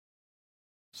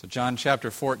So John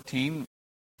chapter 14,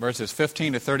 verses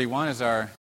 15 to 31 is our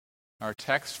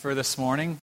text for this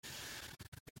morning.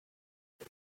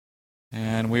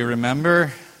 And we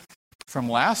remember from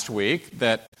last week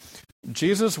that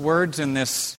Jesus' words in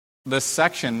this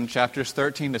section, chapters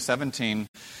 13 to 17,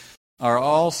 are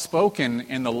all spoken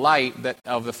in the light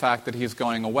of the fact that he's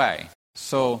going away.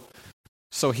 So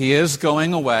he is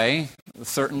going away.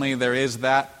 Certainly there is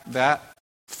that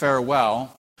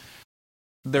farewell.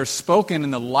 They're spoken in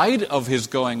the light of his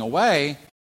going away,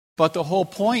 but the whole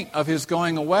point of his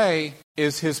going away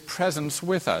is his presence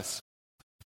with us.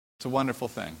 It's a wonderful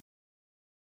thing.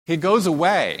 He goes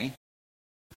away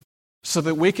so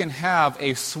that we can have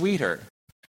a sweeter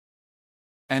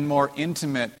and more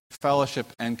intimate fellowship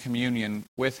and communion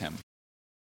with him.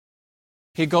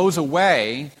 He goes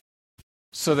away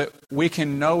so that we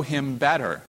can know him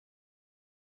better.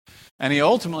 And he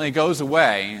ultimately goes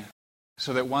away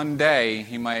so that one day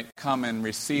he might come and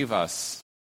receive us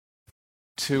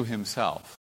to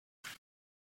himself.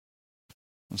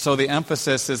 And so the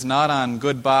emphasis is not on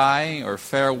goodbye or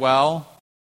farewell,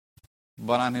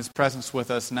 but on his presence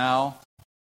with us now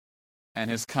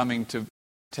and his coming to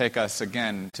take us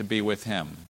again to be with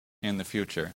him in the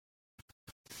future.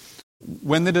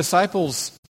 When the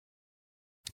disciples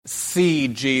see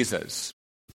Jesus,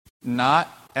 not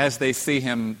as they see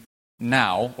him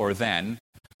now or then,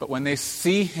 but when they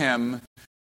see him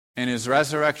in his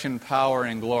resurrection power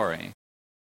and glory,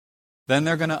 then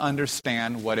they're going to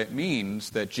understand what it means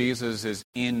that Jesus is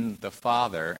in the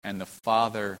Father and the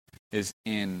Father is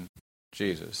in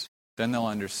Jesus. Then they'll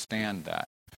understand that.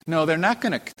 No, they're not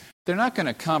going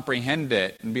to comprehend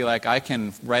it and be like, I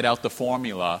can write out the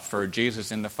formula for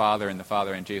Jesus in the Father and the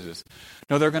Father in Jesus.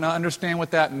 No, they're going to understand what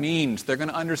that means. They're going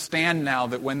to understand now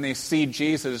that when they see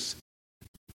Jesus,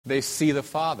 they see the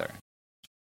Father.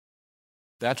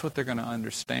 That's what they're going to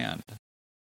understand.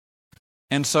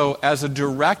 And so, as a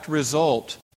direct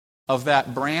result of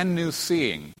that brand new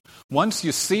seeing, once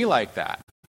you see like that,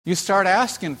 you start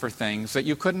asking for things that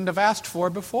you couldn't have asked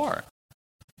for before.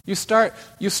 You start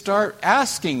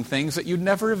asking things that you'd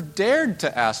never have dared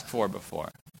to ask for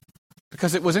before,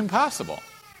 because it was impossible.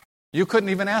 You couldn't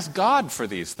even ask God for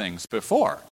these things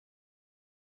before.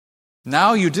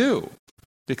 Now you do,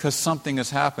 because something has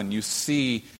happened. You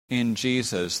see in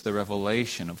Jesus the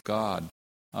revelation of God,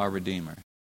 our Redeemer.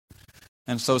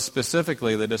 And so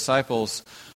specifically, the disciples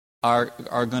are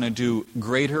going to do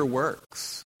greater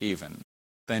works even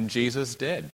than Jesus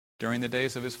did during the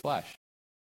days of his flesh.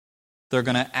 They're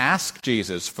going to ask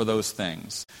Jesus for those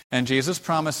things. And Jesus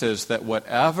promises that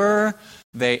whatever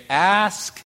they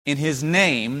ask in his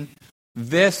name,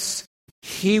 this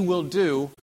he will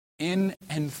do in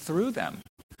and through them.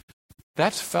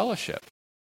 That's fellowship.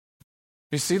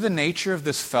 You see the nature of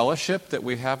this fellowship that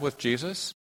we have with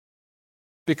Jesus?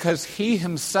 Because he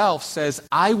himself says,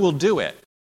 I will do it,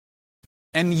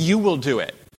 and you will do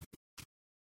it.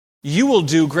 You will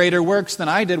do greater works than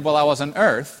I did while I was on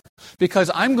earth, because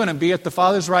I'm going to be at the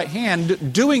Father's right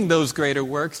hand doing those greater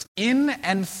works in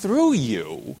and through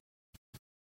you.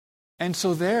 And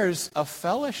so there's a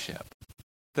fellowship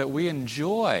that we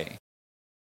enjoy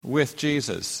with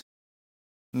Jesus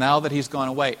now that he's gone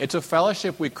away. It's a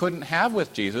fellowship we couldn't have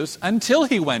with Jesus until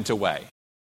he went away.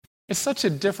 It's such a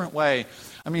different way.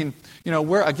 I mean,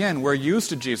 we're used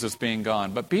to Jesus being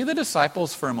gone, but be the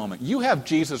disciples for a moment. You have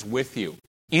Jesus with you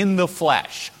in the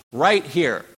flesh, right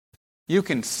here. You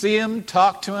can see him,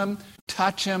 talk to him,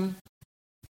 touch him.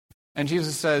 And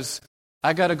Jesus says,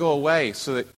 I got to go away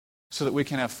so that we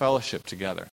can have fellowship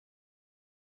together.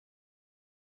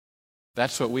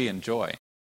 That's what we enjoy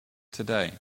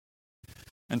today.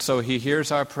 And so he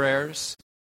hears our prayers.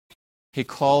 He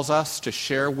calls us to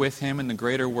share with him in the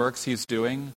greater works he's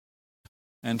doing.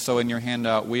 And so in your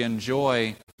handout, we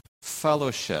enjoy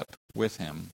fellowship with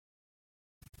him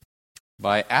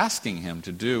by asking him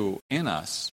to do in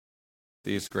us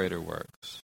these greater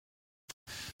works.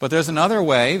 But there's another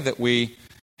way that we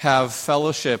have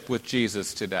fellowship with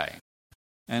Jesus today.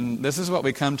 And this is what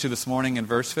we come to this morning in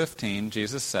verse 15.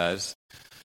 Jesus says,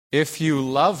 if you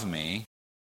love me,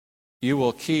 you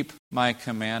will keep my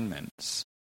commandments.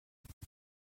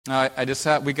 Now,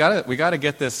 we got to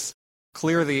get this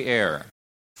clear the air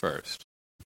first.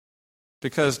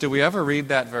 Because do we ever read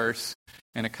that verse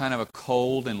in a kind of a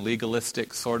cold and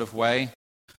legalistic sort of way,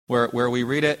 where we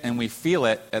read it and we feel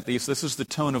it, at least this is the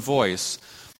tone of voice.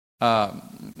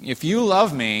 If you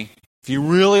love me, if you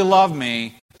really love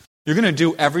me, you're going to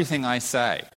do everything I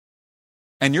say.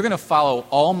 And you're going to follow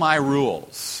all my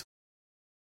rules.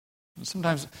 And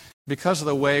sometimes, because of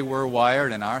the way we're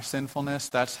wired and our sinfulness,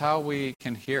 that's how we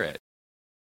can hear it.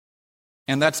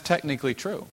 And that's technically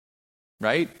true.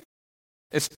 right?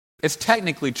 It's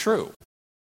technically true.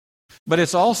 But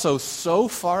it's also so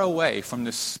far away from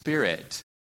the spirit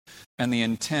and the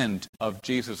intent of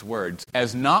Jesus' words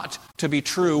as not to be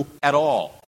true at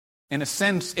all. In a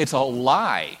sense, it's a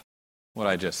lie, what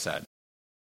I just said.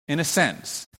 In a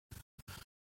sense.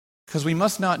 Because we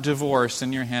must not divorce,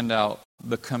 in your handout,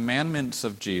 the commandments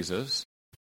of Jesus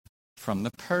from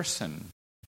the person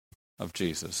of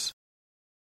Jesus.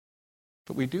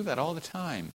 But we do that all the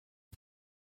time.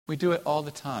 We do it all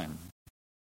the time.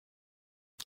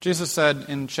 Jesus said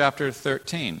in chapter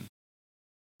 13,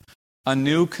 a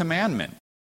new commandment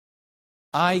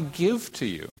I give to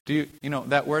you. Do you know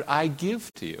that word, I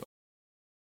give to you?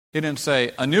 He didn't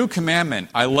say, a new commandment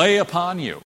I lay upon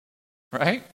you,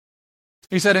 right?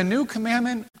 He said, a new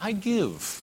commandment I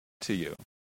give to you.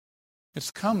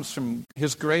 This comes from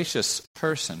his gracious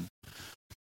person.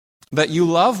 That you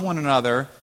love one another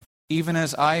even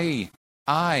as I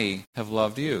have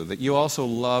loved you, that you also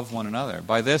love one another.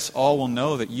 By this all will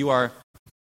know that you are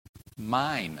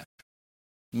mine,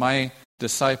 my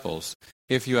disciples,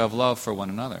 if you have love for one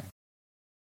another.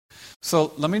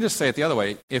 So let me just say it the other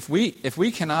way. If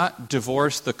we cannot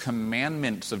divorce the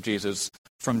commandments of Jesus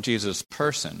from Jesus'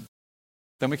 person,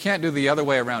 then we can't do the other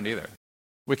way around either.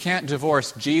 We can't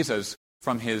divorce Jesus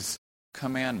from his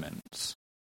commandments.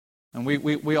 And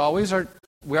we always are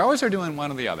doing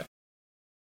one or the other.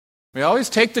 We always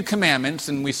take the commandments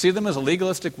and we see them as a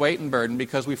legalistic weight and burden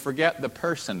because we forget the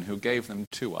person who gave them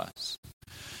to us.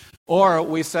 Or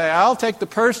we say, I'll take the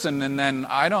person and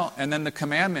then the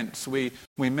commandments we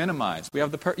minimize. We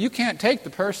have you can't take the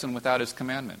person without his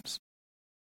commandments.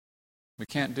 We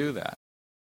can't do that.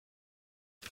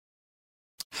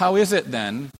 How is it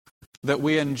then that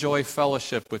we enjoy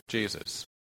fellowship with Jesus?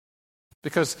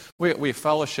 Because we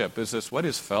fellowship is this, what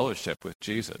is fellowship with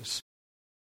Jesus?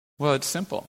 Well, it's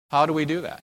simple. How do we do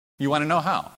that? You want to know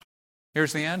how?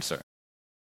 Here's the answer.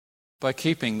 By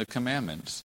keeping the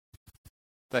commandments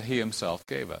that he himself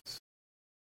gave us.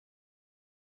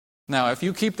 Now, if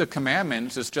you keep the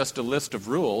commandments as just a list of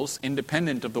rules,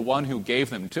 independent of the one who gave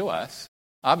them to us,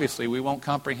 obviously we won't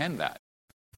comprehend that.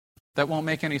 That won't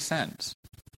make any sense.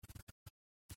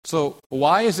 So,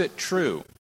 why is it true?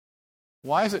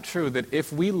 Why is it true that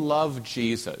if we love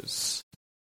Jesus,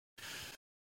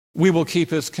 we will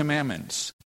keep his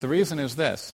commandments? The reason is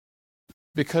this.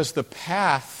 Because the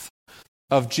path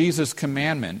of Jesus'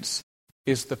 commandments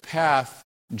is the path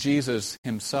Jesus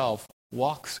himself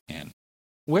walks in.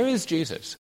 Where is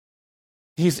Jesus?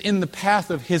 He's in the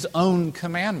path of his own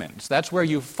commandments. That's where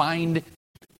you find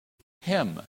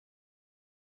him.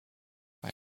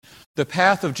 Right? The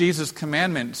path of Jesus'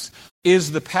 commandments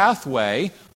is the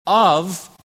pathway of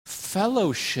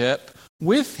fellowship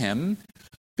with him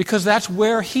because that's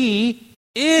where he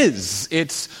is.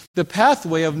 It's the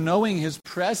pathway of knowing his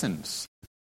presence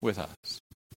with us.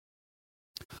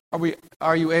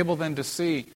 Are you able then to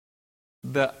see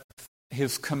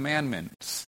his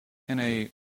commandments in a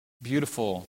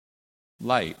beautiful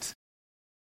light?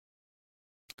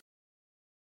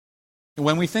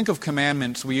 When we think of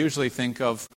commandments, we usually think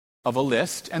of a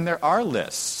list, and there are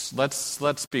lists.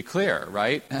 Let's be clear,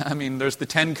 right? I mean, there's the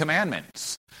 10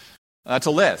 Commandments. That's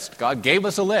a list. God gave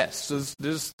us a list.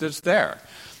 It's there.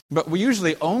 But we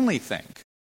usually only think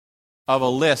of a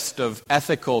list of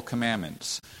ethical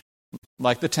commandments,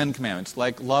 like the 10 Commandments,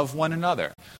 like love one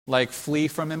another, like flee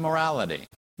from immorality,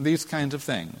 these kinds of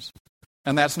things.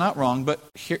 And that's not wrong, but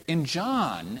here in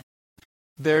John,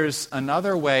 there's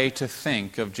another way to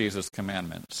think of Jesus'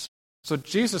 commandments. So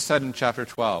Jesus said in chapter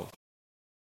 12,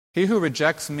 he who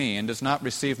rejects me and does not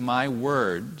receive my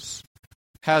words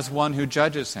has one who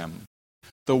judges him.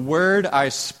 The word I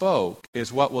spoke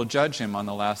is what will judge him on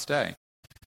the last day.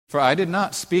 For I did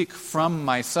not speak from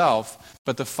myself,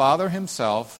 but the Father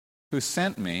himself who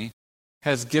sent me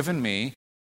has given me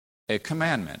a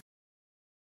commandment,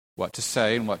 what to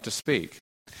say and what to speak.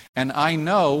 And I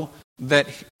know that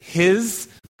his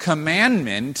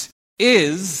commandment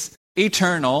is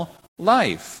eternal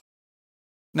life.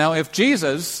 Now, if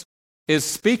Jesus is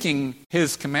speaking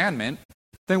his commandment,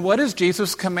 then what is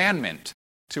Jesus' commandment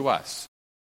to us?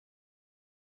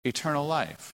 Eternal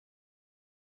life.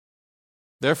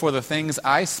 Therefore, the things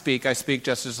I speak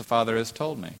just as the Father has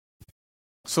told me.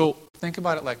 So, think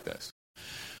about it like this.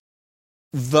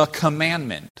 The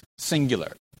commandment,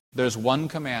 singular. There's one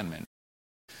commandment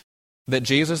that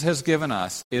Jesus has given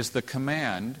us is the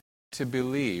command to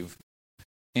believe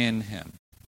in him.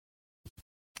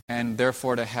 And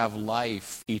therefore to have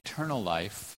life, eternal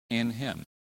life in him.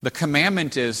 The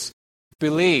commandment is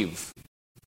believe.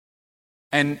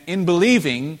 And in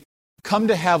believing, come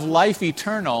to have life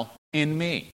eternal in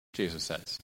me, Jesus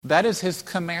says. That is his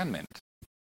commandment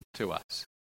to us.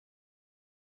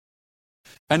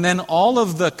 And then all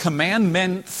of the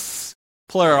commandments,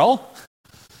 plural,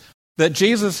 that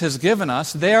Jesus has given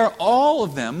us, they are all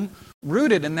of them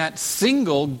rooted in that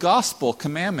single gospel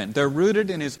commandment. They're rooted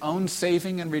in his own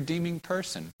saving and redeeming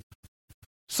person.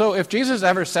 So if Jesus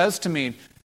ever says to me,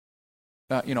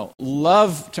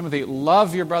 love, Timothy,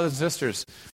 love your brothers and sisters,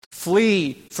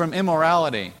 flee from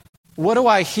immorality, what do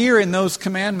I hear in those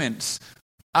commandments?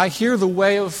 I hear the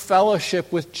way of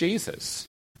fellowship with Jesus.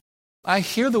 I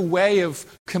hear the way of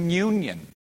communion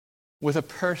with a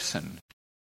person.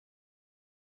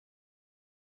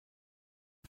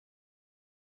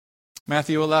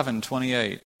 Matthew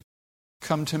 11:28.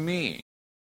 Come to me,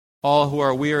 all who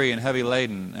are weary and heavy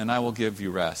laden, and I will give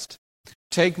you rest.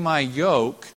 Take my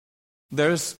yoke.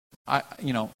 There is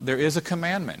a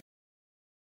commandment.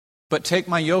 But take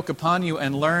my yoke upon you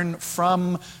and learn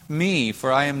from me, for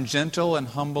I am gentle and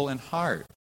humble in heart,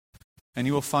 and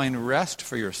you will find rest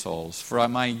for your souls. For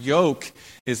my yoke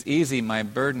is easy, my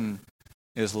burden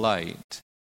is light.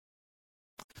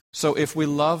 So if we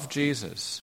love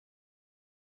Jesus,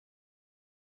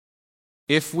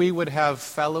 if we would have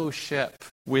fellowship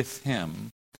with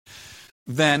him,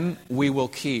 then we will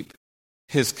keep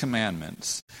his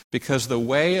commandments, because the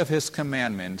way of his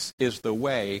commandments is the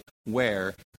way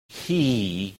where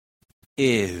he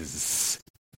is.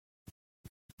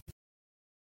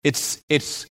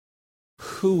 It's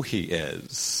who he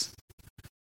is.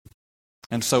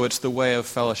 And so it's the way of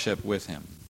fellowship with him.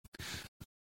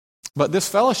 But this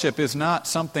fellowship is not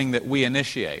something that we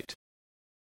initiate.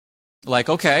 Like,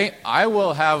 okay, I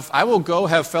will go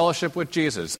have fellowship with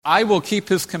Jesus. I will keep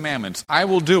his commandments. I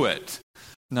will do it.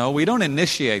 No, we don't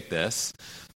initiate this.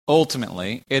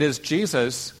 Ultimately, it is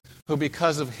Jesus who,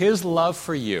 because of his love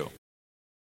for you,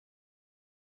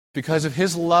 because of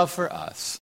his love for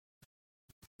us,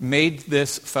 made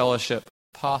this fellowship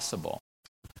possible.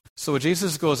 So what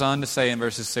Jesus goes on to say in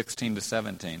verses 16 to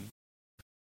 17,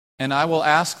 and I will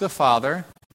ask the Father,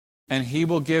 and he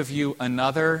will give you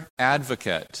another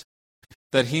advocate,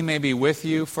 that he may be with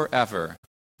you forever,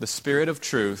 the Spirit of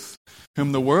truth,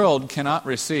 whom the world cannot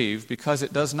receive, because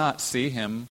it does not see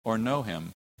him or know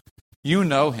him. You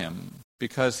know him,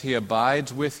 because he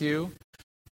abides with you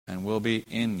and will be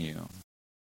in you.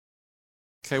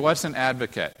 Okay, what's an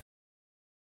advocate?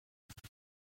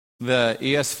 The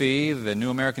ESV, the New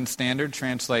American Standard,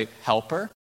 translate helper.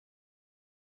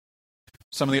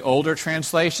 Some of the older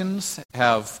translations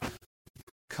have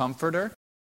comforter.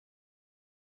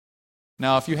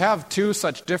 Now, if you have two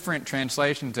such different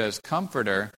translations as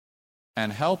comforter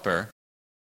and helper,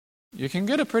 you can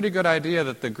get a pretty good idea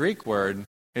that the Greek word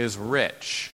is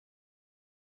rich.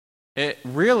 It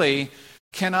really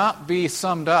cannot be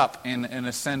summed up in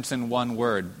a sense in one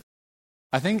word.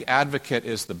 I think advocate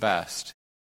is the best.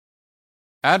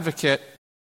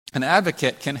 An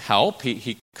advocate can help,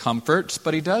 he comforts,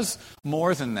 but he does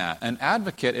more than that. An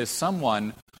advocate is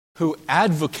someone who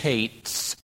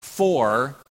advocates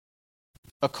for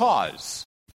a cause.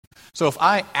 So if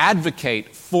I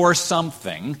advocate for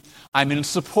something, I'm in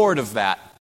support of that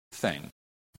thing.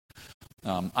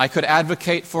 I could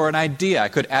advocate for an idea. I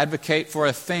could advocate for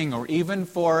a thing, or even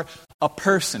for a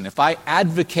person. If I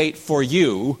advocate for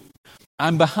you,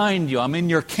 I'm behind you. I'm in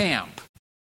your camp.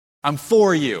 I'm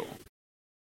for you.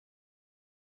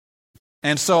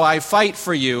 And so I fight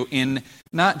for you in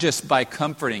not just by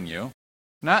comforting you,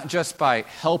 not just by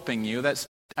helping you. That's,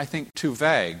 I think, too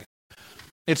vague.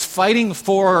 It's fighting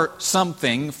for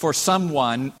something, for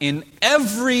someone, in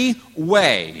every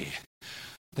way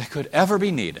that could ever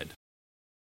be needed,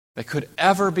 that could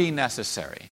ever be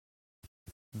necessary.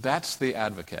 That's the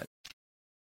advocate.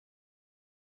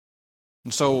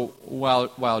 And so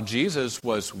while Jesus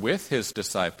was with his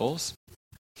disciples,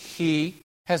 he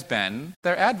has been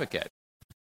their advocate.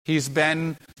 He's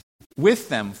been with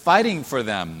them, fighting for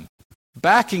them,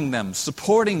 backing them,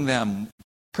 supporting them,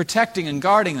 protecting and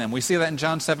guarding them. We see that in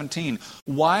John 17.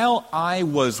 While I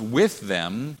was with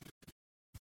them,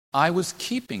 I was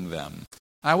keeping them.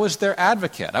 I was their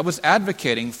advocate. I was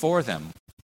advocating for them.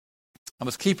 I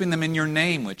was keeping them in your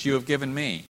name, which you have given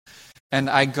me. And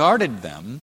I guarded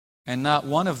them, and not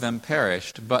one of them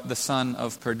perished, but the son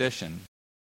of perdition.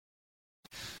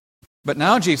 But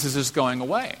now Jesus is going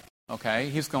away. Okay,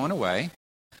 he's going away.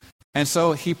 And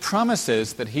so he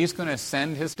promises that he's going to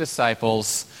send his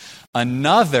disciples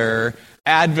another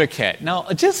advocate. Now,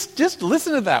 just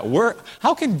listen to that word.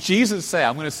 How can Jesus say,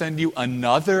 I'm going to send you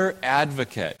another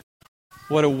advocate?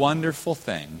 What a wonderful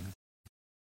thing.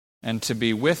 And to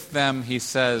be with them, he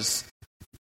says,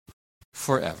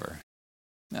 forever.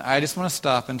 Now, I just want to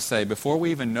stop and say, before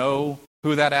we even know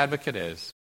who that advocate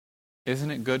is,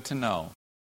 Isn't it good to know,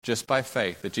 just by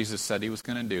faith, that Jesus said he was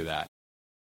going to do that?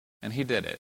 And he did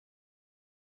it.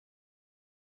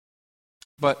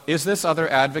 But is this other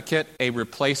advocate a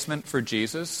replacement for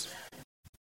Jesus?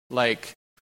 Like,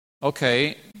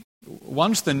 okay,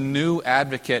 once the new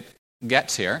advocate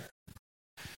gets here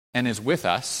and is with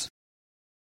us,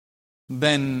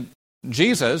 then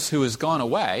Jesus, who has gone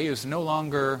away, is no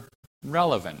longer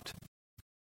relevant.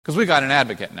 Because we got an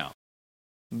advocate now.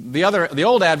 The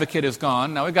old advocate is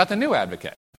gone, now we've got the new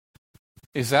advocate.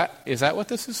 Is that what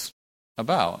this is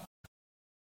about?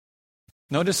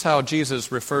 Notice how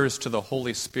Jesus refers to the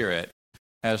Holy Spirit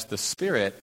as the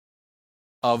Spirit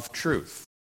of truth.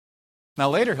 Now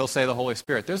later he'll say the Holy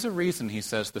Spirit. There's a reason he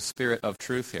says the Spirit of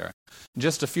truth here.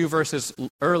 Just a few verses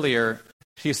earlier,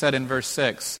 he said in verse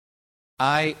 6,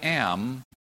 I am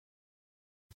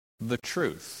the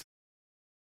truth.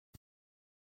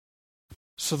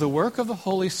 So the work of the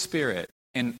Holy Spirit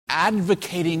in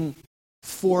advocating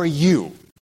for you,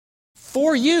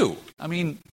 I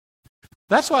mean,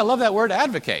 that's why I love that word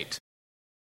advocate,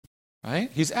 right?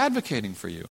 He's advocating for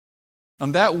you.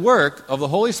 And that work of the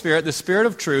Holy Spirit, the Spirit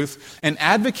of truth, and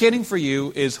advocating for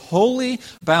you is wholly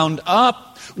bound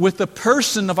up with the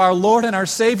person of our Lord and our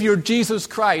Savior, Jesus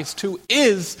Christ, who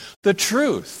is the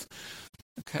truth.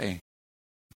 Okay.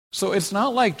 So it's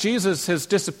not like Jesus has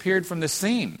disappeared from the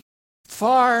scene.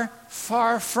 Far,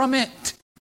 far from it.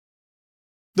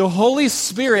 The Holy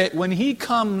Spirit, when he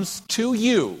comes to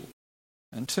you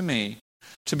and to me,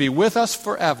 to be with us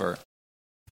forever,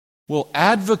 will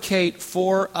advocate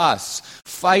for us,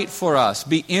 fight for us,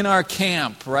 be in our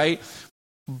camp, right?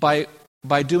 By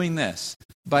doing this,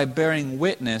 by bearing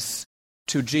witness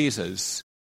to Jesus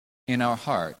in our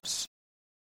hearts,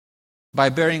 by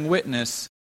bearing witness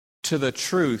to the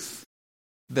truth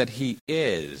that he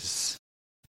is,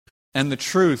 and the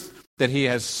truth that he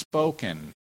has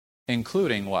spoken,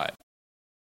 including what?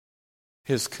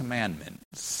 His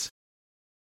commandments.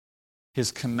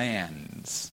 His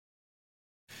commands.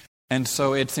 And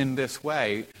so it's in this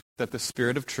way that the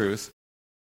Spirit of truth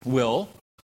will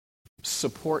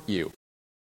support you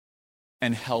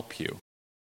and help you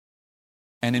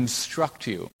and instruct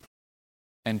you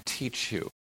and teach you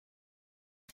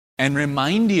and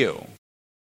remind you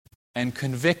and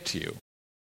convict you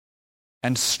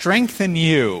and strengthen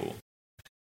you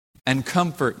and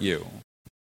comfort you.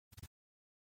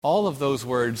 All of those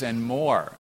words and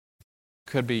more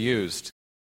could be used.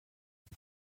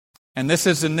 And this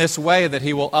is in this way that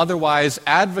he will otherwise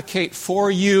advocate for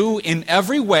you in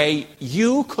every way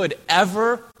you could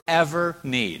ever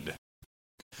need.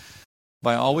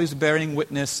 By always bearing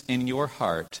witness in your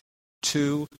heart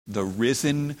to the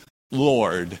risen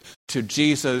Lord, to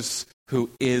Jesus who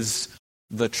is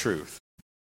the truth,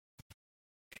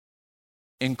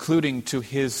 including to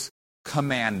his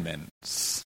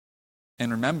commandments.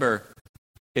 And remember,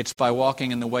 it's by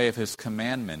walking in the way of his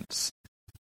commandments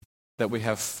that we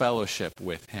have fellowship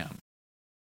with him.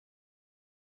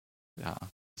 Yeah.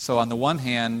 So on the one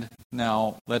hand,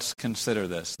 now let's consider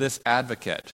this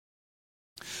advocate.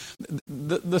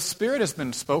 The Spirit has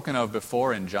been spoken of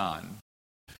before in John,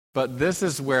 but this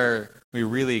is where we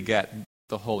really get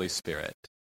the Holy Spirit.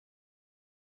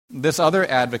 This other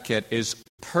advocate is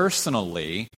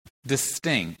personally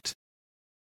distinct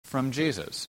from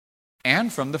Jesus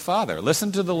and from the Father.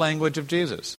 Listen to the language of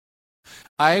Jesus.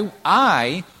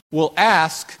 I will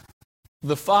ask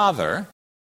the Father,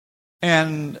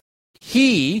 and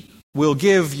he will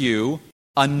give you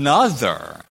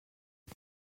another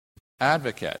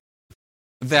advocate,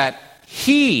 that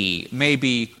he may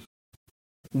be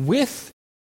with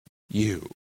you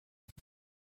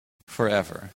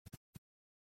forever.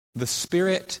 The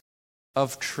Spirit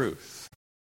of truth.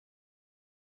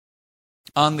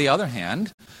 On the other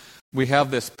hand, we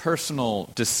have this personal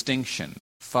distinction,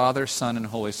 Father, Son, and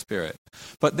Holy Spirit.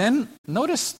 But then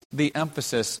notice the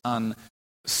emphasis on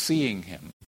seeing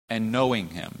him and knowing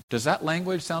him. Does that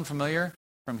language sound familiar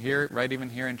from here, right even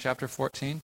here in chapter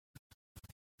 14?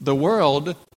 The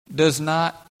world does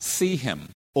not see him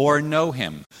or know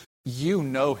him. You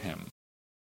know him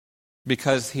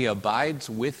because he abides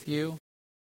with you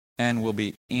and will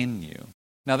be in you.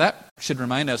 Now that should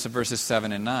remind us of verses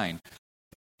 7 and 9.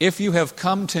 If you have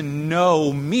come to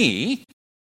know me,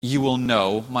 you will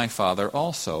know my Father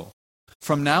also.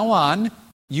 From now on,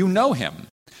 you know him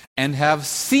and have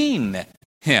seen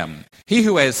him. He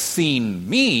who has seen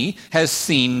me has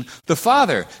seen the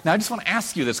Father. Now I just want to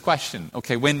ask you this question.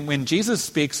 Okay, when Jesus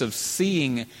speaks of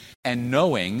seeing and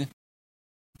knowing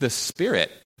the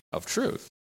Spirit of truth,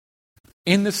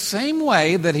 In the same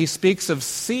way that he speaks of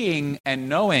seeing and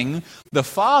knowing the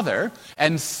Father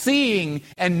and seeing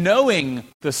and knowing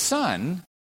the Son,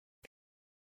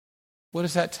 what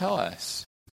does that tell us?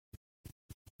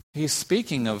 He's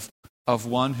speaking of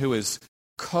one who is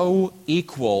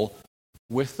co-equal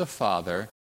with the Father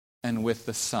and with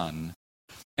the Son,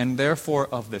 and therefore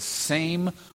of the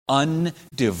same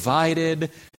undivided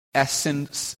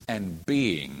essence and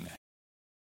being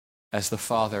as the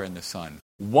Father and the Son.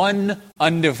 One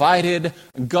undivided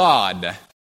God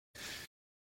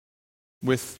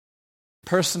with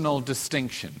personal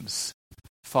distinctions,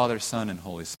 Father, Son, and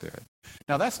Holy Spirit.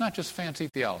 Now that's not just fancy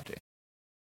theology.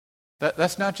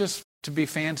 That's not just to be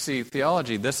fancy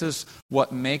theology. This is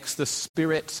what makes the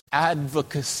Spirit's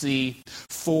advocacy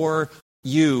for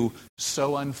you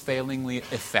so unfailingly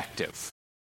effective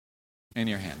in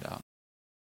your handout.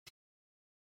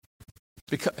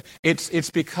 It's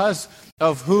because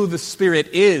of who the Spirit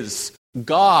is,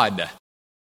 God,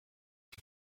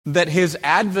 that his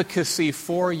advocacy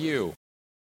for you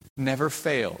never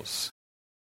fails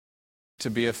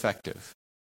to be effective.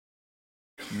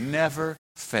 Never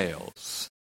fails.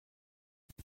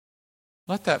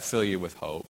 Let that fill you with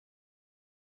hope,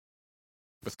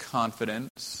 with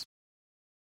confidence,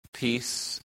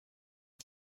 peace.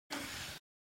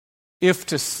 If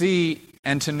to see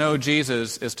and to know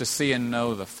Jesus is to see and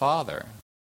know the Father,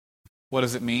 what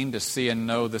does it mean to see and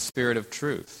know the Spirit of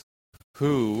truth?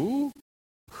 Who,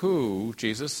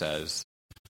 Jesus says,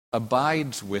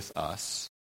 abides with us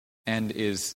and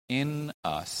is in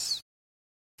us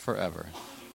forever.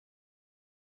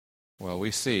 Well,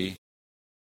 we see,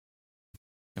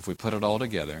 if we put it all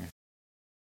together,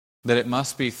 that it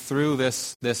must be through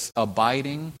this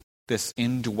abiding, this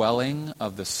indwelling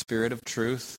of the Spirit of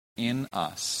truth in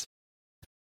us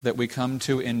that we come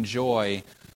to enjoy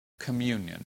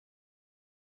communion,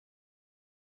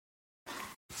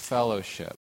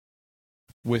 fellowship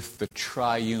with the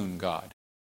triune God.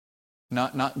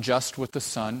 Not just with the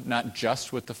Son, not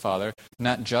just with the Father,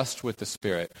 not just with the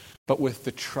Spirit, but with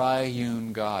the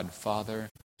triune God, Father,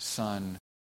 Son,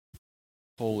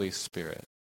 Holy Spirit.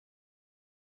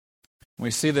 We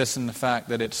see this in the fact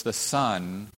that it's the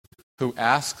Son who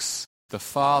asks the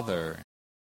Father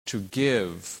to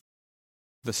give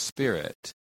the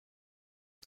Spirit.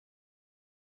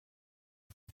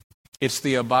 It's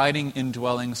the abiding,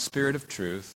 indwelling Spirit of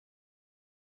truth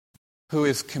who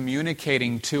is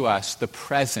communicating to us the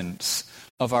presence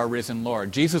of our risen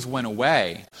Lord. Jesus went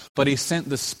away, but he sent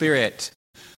the Spirit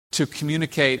to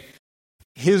communicate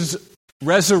his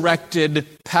resurrected,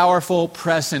 powerful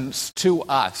presence to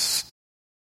us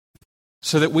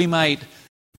so that we might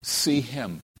see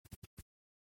him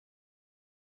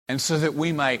and so that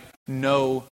we might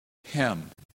know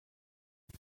him.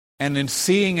 And in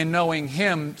seeing and knowing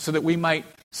him, so that we might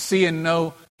see and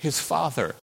know his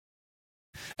Father.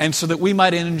 And so that we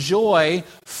might enjoy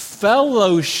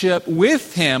fellowship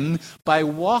with him by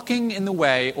walking in the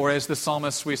way, or as the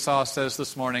psalmist we saw says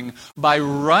this morning, by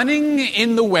running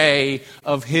in the way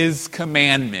of his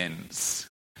commandments.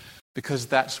 Because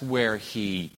that's where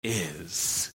he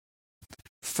is.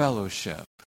 Fellowship.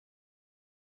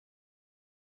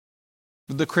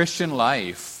 The Christian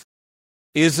life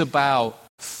is about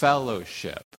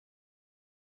fellowship.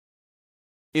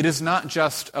 It is not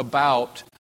just about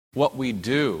what we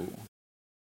do,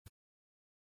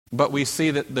 but we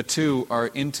see that the two are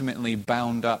intimately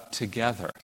bound up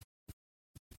together.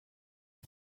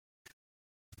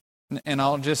 And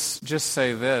I'll just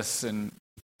say this, and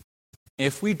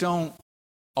if we don't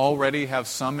already have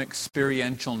some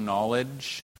experiential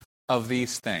knowledge of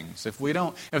these things, if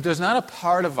there's not a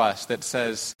part of us that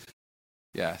says,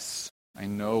 yes, I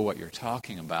know what you're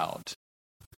talking about,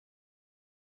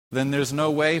 then there's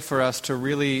no way for us to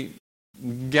really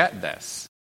get this.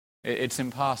 It's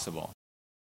impossible.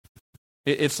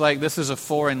 It's like this is a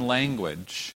foreign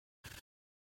language.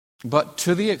 But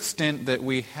to the extent that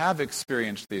we have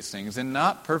experienced these things, and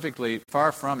not perfectly,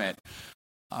 far from it,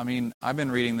 I mean, I've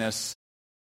been reading this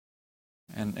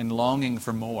and longing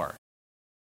for more.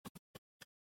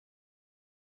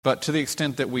 But to the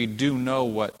extent that we do know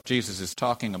what Jesus is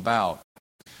talking about,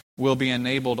 we'll be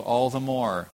enabled all the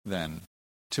more, then,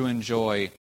 to enjoy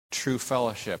true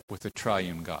fellowship with the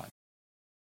triune God.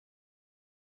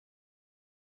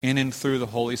 In and through the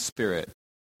Holy Spirit,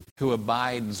 who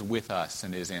abides with us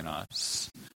and is in us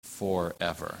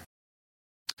forever.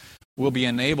 We'll be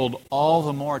enabled all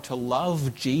the more to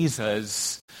love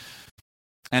Jesus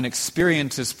and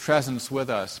experience his presence with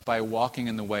us by walking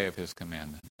in the way of his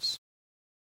commandments.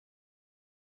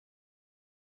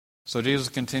 So Jesus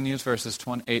continues, verses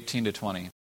 18 to 20.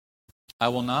 I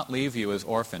will not leave you as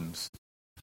orphans.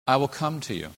 I will come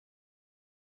to you.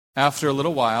 After a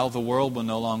little while, the world will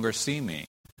no longer see me,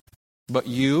 but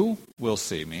you will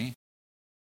see me.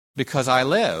 Because I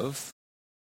live,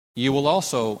 you will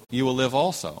live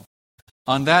also.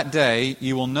 On that day,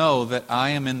 you will know that I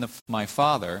am in my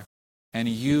Father, and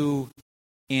you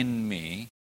in me,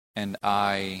 and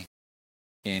I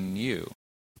in you.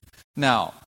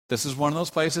 Now, this is one of those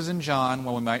places in John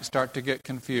where we might start to get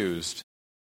confused.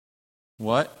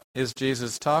 What is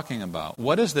Jesus talking about?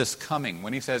 What is this coming?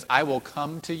 When he says, I will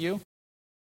come to you,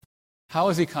 how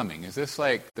is he coming? Is this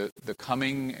like the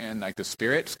coming and like the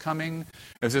Spirit's coming?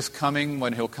 Is this coming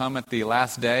when he'll come at the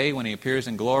last day when he appears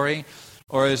in glory?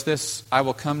 Or is this, I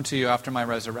will come to you after my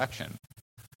resurrection?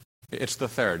 It's the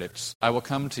third. It's, I will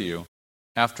come to you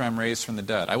after I'm raised from the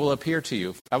dead. I will appear to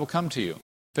you. I will come to you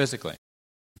physically.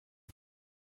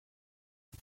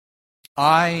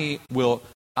 I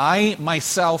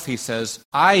myself, he says,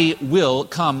 I will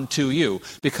come to you.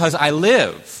 Because I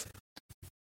live,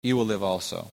 you will live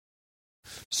also.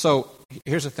 So,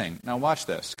 here's the thing. Now watch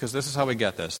this, because this is how we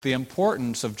get this. The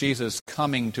importance of Jesus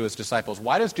coming to his disciples.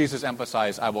 Why does Jesus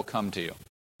emphasize, I will come to you?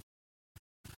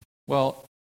 Well,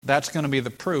 that's going to be the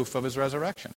proof of his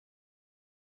resurrection.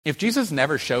 If Jesus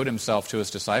never showed himself to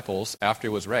his disciples after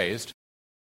he was raised,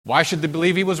 why should they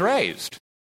believe he was raised?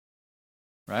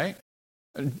 Right?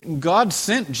 God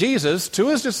sent Jesus to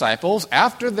his disciples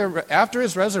after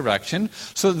his resurrection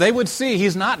so that they would see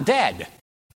he's not dead.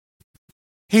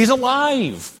 He's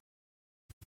alive.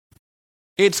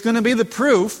 It's going to be the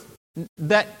proof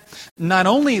that not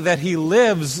only that he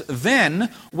lives then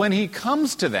when he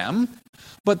comes to them,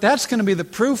 but that's going to be the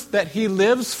proof that he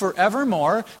lives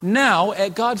forevermore now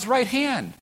at God's right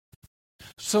hand.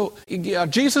 So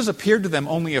Jesus appeared to them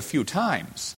only a few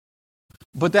times,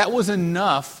 but that was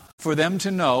enough for them to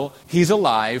know he's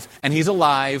alive, and he's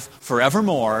alive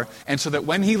forevermore, and so that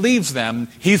when he leaves them,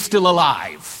 he's still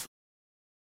alive.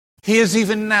 He is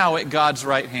even now at God's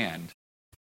right hand.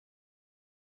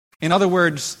 In other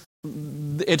words,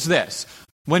 it's this.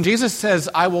 When Jesus says,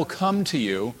 I will come to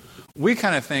you, we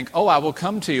kind of think, I will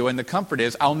come to you, and the comfort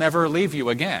is, I'll never leave you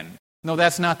again. No,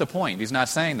 that's not the point. He's not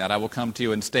saying that, I will come to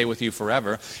you and stay with you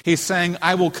forever. He's saying,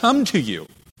 I will come to you,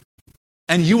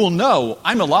 and you will know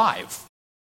I'm alive.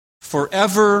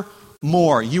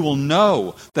 Forevermore, you will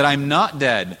know that I'm not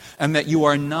dead and that you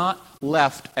are not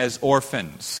left as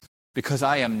orphans because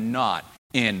I am not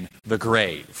in the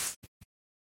grave.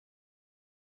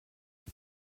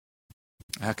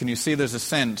 Can you see there's a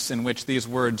sense in which these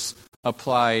words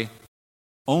apply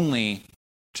only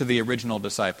to the original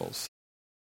disciples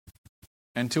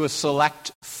and to a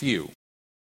select few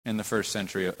in the first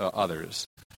century others?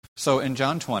 So in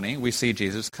John 20, we see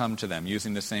Jesus come to them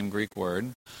using the same Greek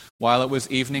word. While it was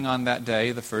evening on that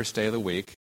day, the first day of the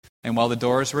week, and while the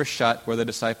doors were shut where the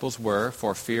disciples were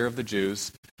for fear of the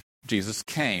Jews, Jesus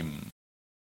came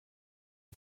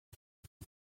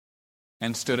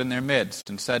and stood in their midst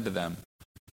and said to them,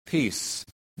 Peace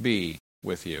be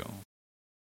with you.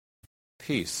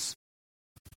 Peace.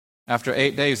 After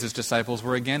 8 days, his disciples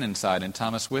were again inside, and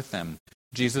Thomas with them.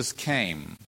 Jesus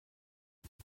came,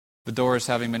 the doors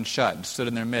having been shut, and stood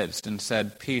in their midst and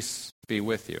said, Peace be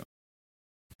with you.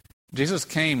 Jesus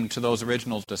came to those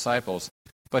original disciples,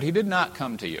 but he did not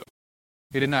come to you.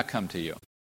 He did not come to you.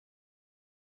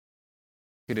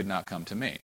 He did not come to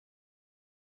me.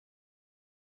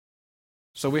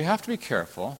 So we have to be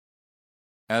careful,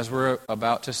 as we're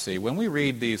about to see. When we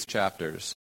read these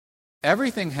chapters,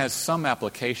 everything has some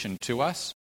application to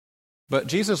us, but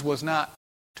Jesus was not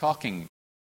talking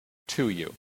to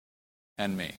you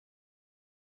and me.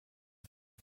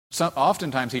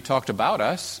 Oftentimes he talked about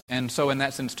us, and so in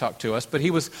that sense talked to us, but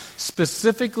he was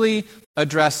specifically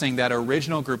addressing that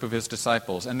original group of his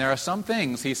disciples. And there are some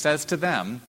things he says to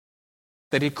them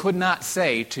that he could not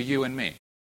say to you and me.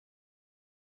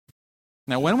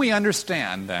 Now, when we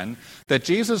understand, then, that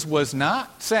Jesus was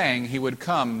not saying he would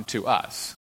come to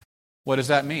us, what does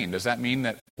that mean? Does that mean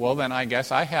that, well, then I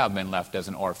guess I have been left as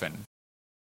an orphan?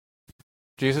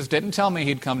 Jesus didn't tell me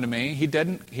he'd come to me. He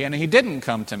didn't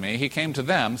come to me. He came to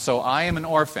them, so I am an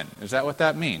orphan. Is that what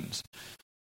that means?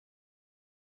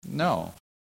 No.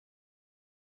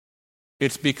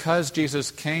 It's because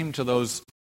Jesus came to those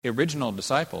original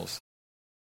disciples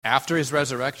after his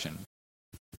resurrection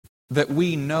that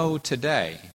we know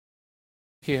today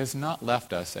he has not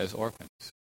left us as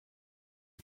orphans.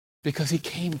 Because he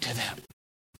came to them.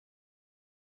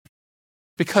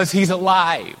 Because he's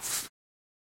alive.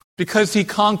 Because he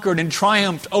conquered and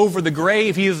triumphed over the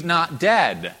grave, he is not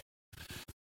dead.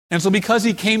 And so because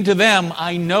he came to them,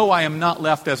 I know I am not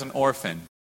left as an orphan.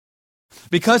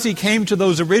 Because he came to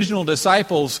those original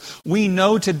disciples, we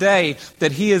know today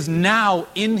that he is now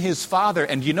in his Father.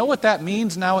 And you know what that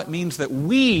means now? It means that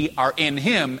we are in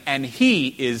him and he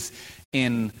is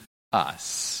in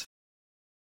us.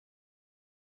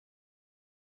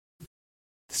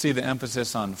 See the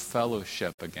emphasis on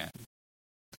fellowship again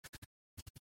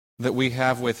that we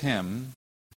have with him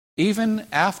even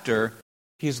after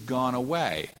he's gone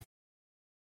away.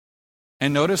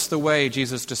 And notice the way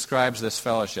Jesus describes this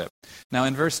fellowship. Now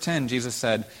in verse 10, Jesus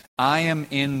said, I am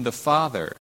in the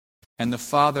Father, and the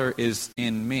Father is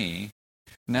in me.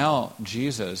 Now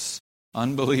Jesus,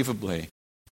 unbelievably,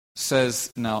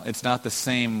 says, now it's not the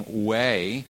same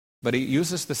way, but he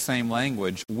uses the same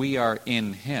language. We are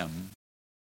in him,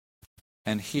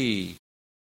 and he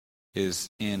is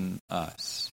in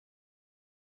us.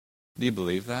 Do you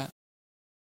believe that?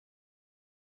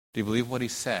 Do you believe what he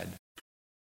said?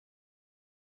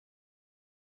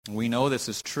 We know this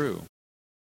is true.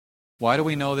 Why do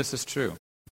we know this is true?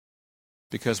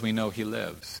 Because we know he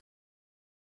lives.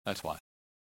 That's why.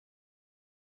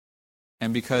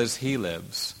 And because he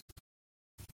lives,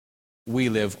 we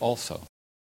live also.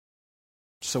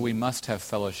 So we must have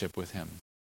fellowship with him.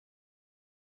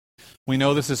 We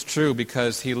know this is true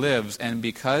because he lives, and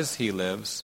because he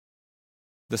lives,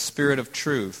 the Spirit of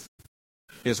truth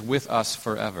is with us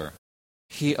forever.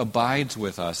 He abides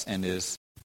with us and is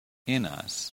in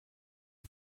us.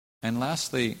 And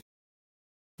lastly,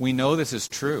 we know this is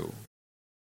true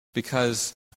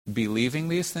because believing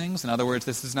these things, in other words,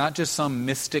 this is not just some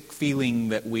mystic feeling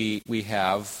that we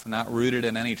have, not rooted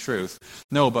in any truth.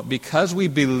 No, but because we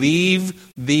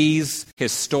believe these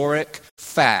historic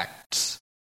facts,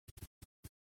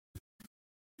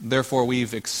 therefore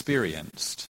we've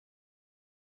experienced.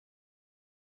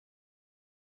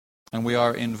 And we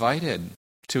are invited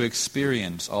to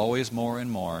experience always more and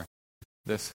more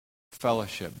this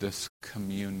fellowship, this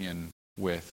communion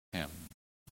with him.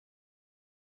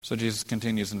 So Jesus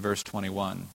continues in verse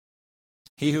 21.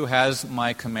 He who has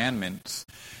my commandments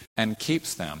and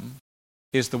keeps them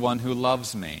is the one who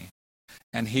loves me.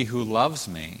 And he who loves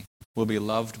me will be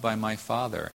loved by my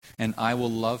Father, and I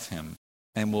will love him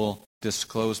and will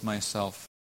disclose myself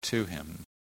to him.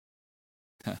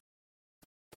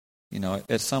 You know,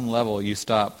 at some level you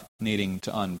stop needing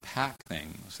to unpack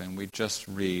things and we just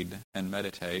read and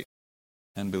meditate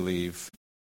and believe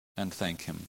and thank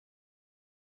him.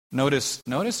 Notice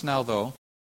now, though,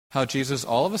 how Jesus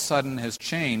all of a sudden has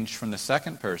changed from the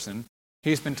second person.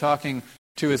 He's been talking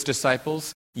to his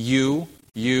disciples, you.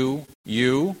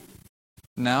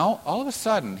 Now, all of a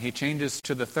sudden, he changes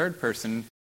to the third person,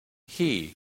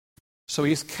 he. So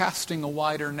he's casting a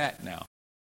wider net now.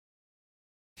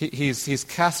 He's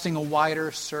casting a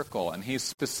wider circle, and he's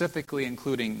specifically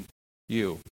including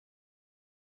you.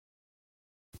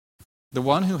 The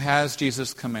one who has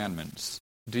Jesus' commandments,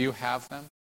 do you have them?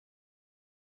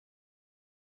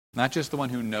 Not just the one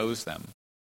who knows them,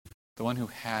 the one who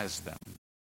has them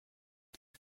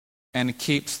and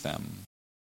keeps them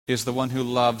is the one who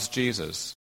loves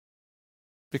Jesus.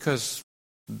 Because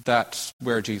that's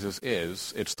where Jesus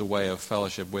is. It's the way of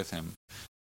fellowship with him.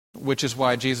 Which is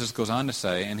why Jesus goes on to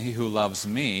say, and he who loves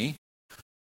me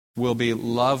will be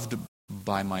loved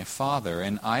by my Father,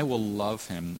 and I will love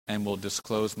him and will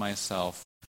disclose myself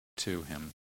to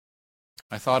him.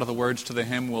 I thought of the words to the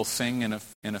hymn we'll sing in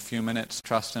a few minutes,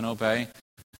 Trust and Obey.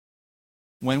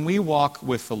 When we walk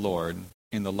with the Lord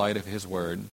in the light of his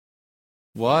word,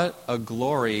 what a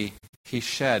glory he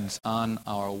sheds on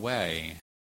our way.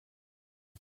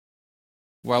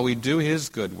 While we do his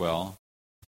good will,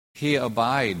 he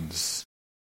abides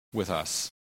with us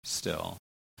still,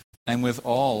 and with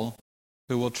all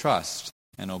who will trust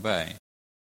and obey.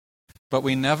 But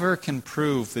we never can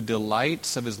prove the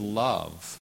delights of his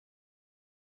love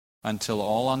until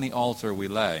all on the altar we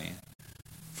lay.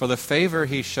 For the favor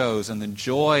he shows and the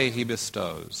joy he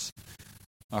bestows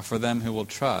are for them who will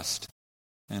trust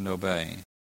and obey.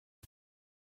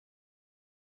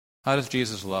 How does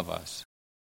Jesus love us?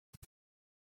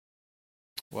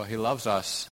 Well, he loves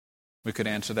us. We could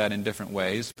answer that in different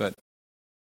ways, but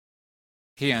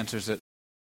he answers it.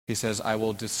 He says, I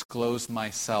will disclose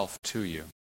myself to you.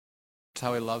 That's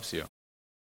how he loves you,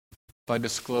 by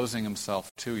disclosing himself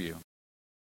to you.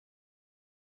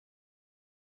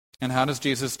 And how does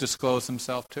Jesus disclose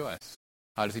himself to us?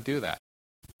 How does he do that?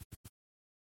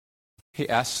 He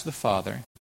asks the Father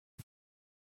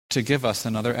to give us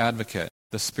another advocate,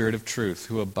 the Spirit of truth,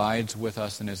 who abides with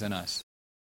us and is in us.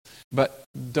 But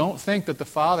don't think that the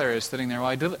Father is sitting there,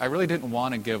 well, I really didn't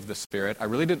want to give the Spirit. I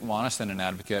really didn't want to send an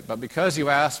advocate, but because you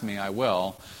asked me, I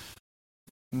will.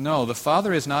 No, the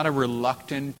Father is not a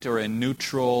reluctant or a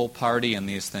neutral party in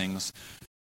these things.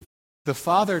 The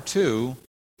Father, too,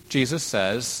 Jesus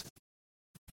says,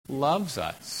 loves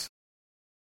us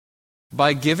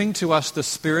by giving to us the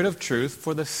Spirit of truth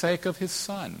for the sake of His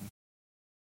Son.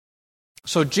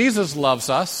 So Jesus loves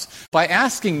us by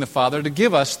asking the Father to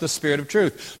give us the Spirit of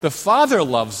truth. The Father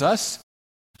loves us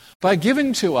by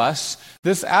giving to us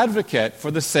this advocate for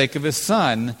the sake of His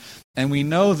Son. And we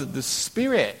know that the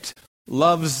Spirit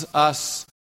loves us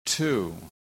too,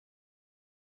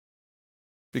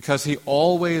 because He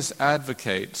always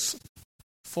advocates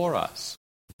for us.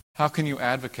 How can you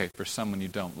advocate for someone you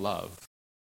don't love?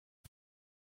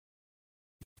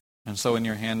 And so in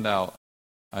your handout,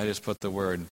 I just put the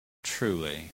word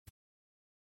truly.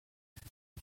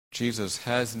 Jesus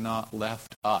has not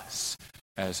left us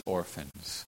as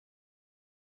orphans.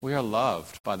 We are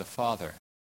loved by the Father,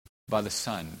 by the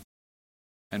Son,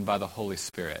 and by the Holy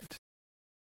Spirit.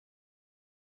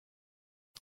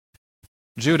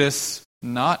 Judas,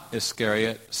 not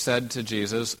Iscariot, said to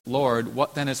Jesus, Lord,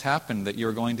 what then has happened that you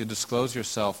are going to disclose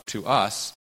yourself to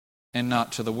us and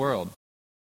not to the world?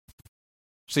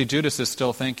 See, Judas is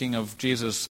still thinking of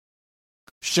Jesus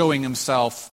showing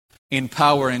Himself in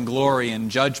power and glory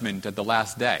and judgment at the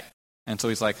last day. And so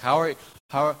he's like, how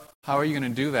are you going to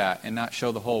do that and not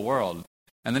show the whole world?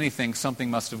 And then he thinks something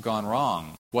must have gone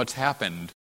wrong. What's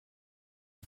happened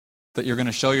that you're going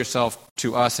to show yourself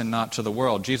to us and not to the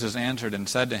world? Jesus answered and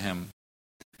said to him,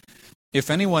 if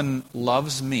anyone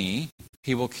loves me,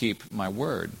 he will keep my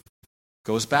word.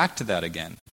 Goes back to that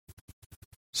again.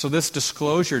 So this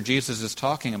disclosure Jesus is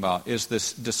talking about is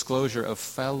this disclosure of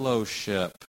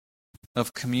fellowship,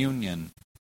 of communion.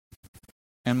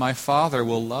 And my Father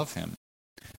will love him,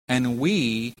 and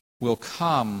we will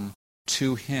come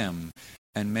to him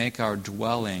and make our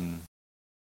dwelling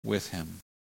with him.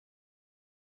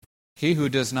 He who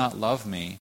does not love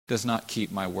me does not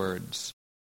keep my words.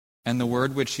 And the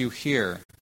word which you hear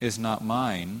is not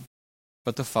mine,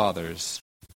 but the Father's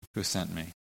who sent me.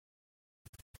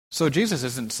 So Jesus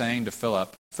isn't saying to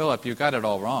Philip, Philip, you got it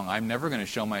all wrong. I'm never going to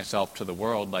show myself to the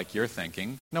world like you're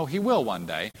thinking. No, he will one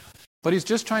day. But he's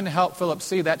just trying to help Philip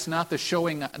see that's not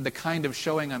the kind of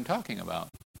showing I'm talking about.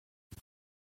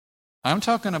 I'm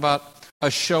talking about a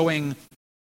showing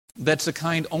that's the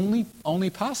kind only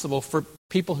possible for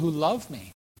people who love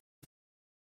me,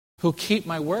 who keep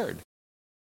my word.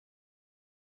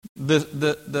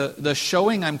 The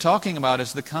showing I'm talking about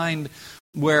is the kind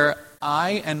where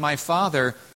I and my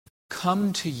Father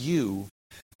come to you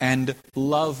and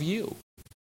love you,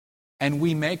 and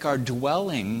we make our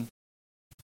dwelling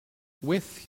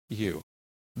with you.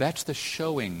 That's the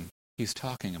showing he's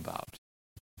talking about.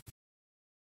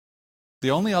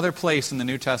 The only other place in the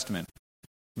New Testament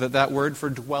that word for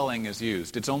dwelling is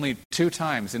used, it's only 2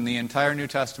 times in the entire New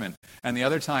Testament, and the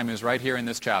other time is right here in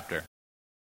this chapter.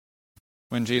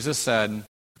 When Jesus said,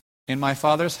 in my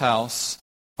Father's house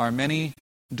are many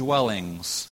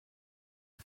dwellings.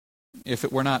 If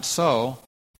it were not so,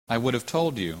 I would have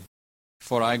told you,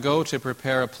 for I go to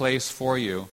prepare a place for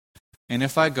you. And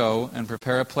if I go and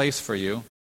prepare a place for you,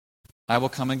 I will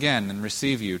come again and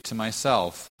receive you to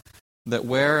myself, that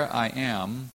where I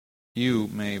am, you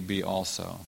may be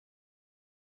also.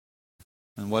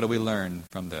 And what do we learn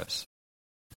from this?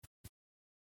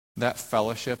 That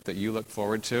fellowship that you look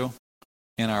forward to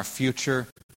in our future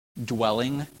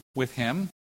dwelling with Him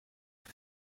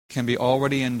can be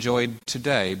already enjoyed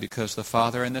today because the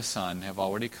Father and the Son have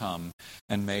already come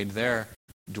and made their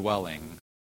dwelling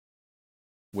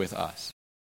with us.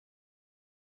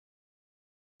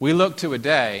 We look to a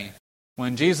day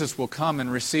when Jesus will come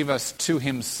and receive us to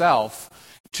Himself,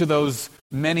 to those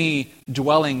many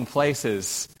dwelling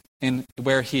places in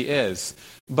where He is.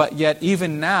 But yet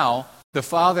even now, the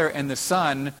Father and the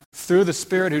Son, through the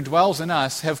Spirit who dwells in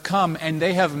us, have come and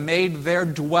they have made their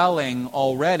dwelling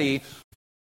already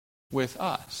with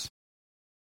us.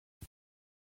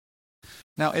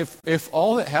 Now, if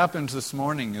all that happens this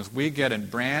morning is we get a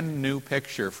brand new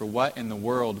picture for what in the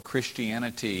world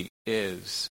Christianity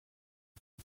is,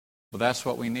 well, that's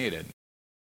what we needed.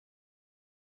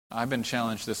 I've been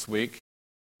challenged this week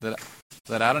that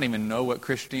I don't even know what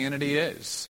Christianity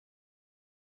is.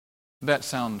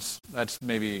 That's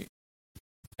maybe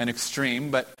an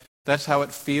extreme, but that's how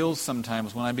it feels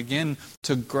sometimes when I begin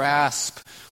to grasp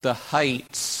the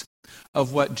heights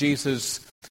of what Jesus'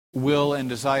 will and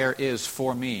desire is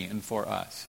for me and for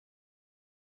us.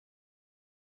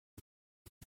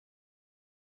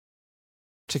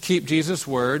 To keep Jesus'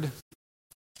 word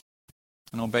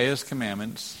and obey His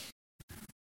commandments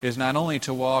is not only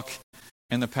to walk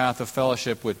in the path of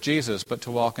fellowship with Jesus, but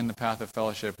to walk in the path of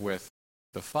fellowship with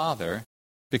the Father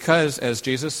Because, as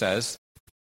Jesus says,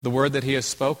 the word that he has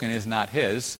spoken is not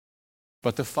his,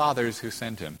 but the Father's who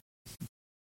sent him.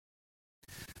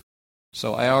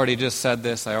 So I already just said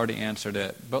this, I already answered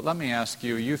it, but let me ask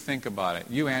you, you think about it,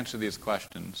 you answer these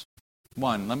questions.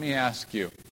 One, let me ask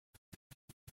you,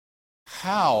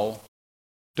 how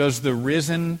does the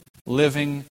risen,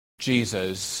 living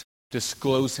Jesus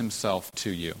disclose himself to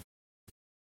you?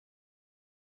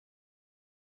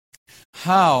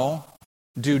 How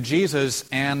do Jesus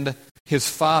and his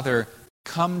Father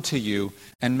come to you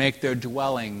and make their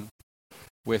dwelling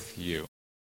with you?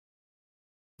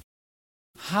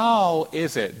 How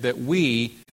is it that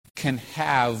we can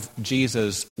have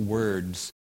Jesus'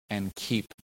 words and keep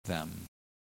them?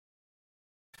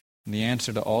 And the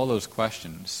answer to all those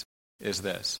questions is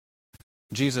this.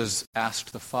 Jesus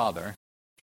asked the Father,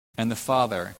 and the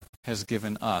Father has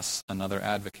given us another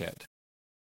advocate,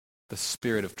 the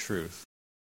Spirit of truth,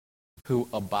 who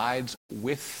abides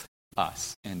with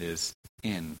us and is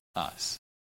in us.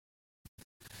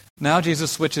 Now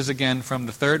Jesus switches again from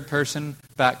the third person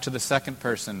back to the second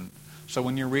person. So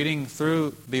when you're reading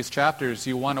through these chapters,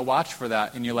 you want to watch for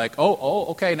that. And you're like,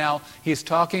 okay, now he's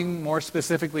talking more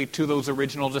specifically to those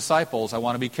original disciples. I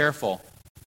want to be careful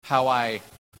how I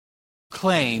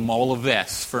claim all of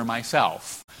this for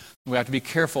myself. We have to be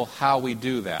careful how we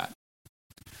do that.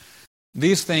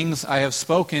 These things I have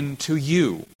spoken to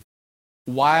you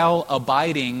while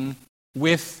abiding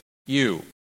with you.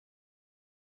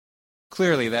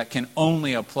 Clearly, that can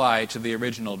only apply to the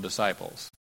original disciples.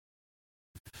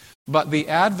 But the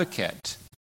advocate,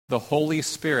 the Holy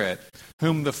Spirit,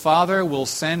 whom the Father will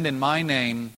send in my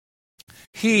name,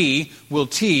 he will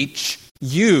teach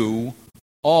you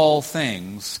all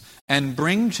things and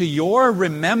bring to your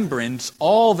remembrance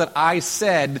all that I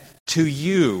said to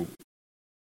you.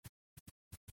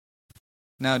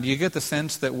 Now, do you get the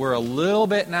sense that we're a little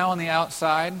bit now on the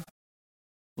outside,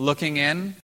 looking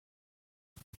in?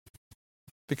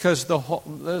 Because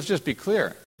let's just be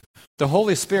clear. The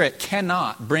Holy Spirit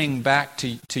cannot bring back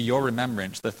to your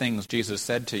remembrance the things Jesus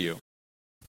said to you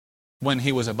when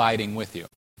he was abiding with you.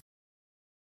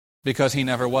 Because he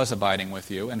never was abiding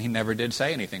with you, and he never did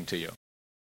say anything to you.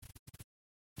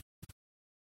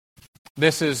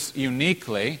 This is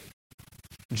uniquely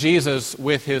Jesus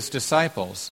with his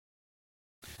disciples.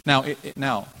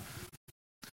 Now,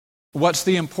 what's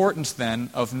the importance then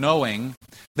of knowing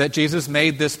that Jesus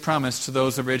made this promise to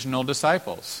those original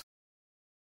disciples?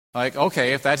 Like,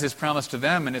 okay, if that's his promise to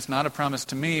them and it's not a promise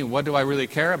to me, what do I really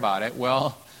care about it?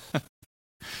 Well,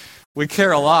 we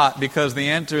care a lot because the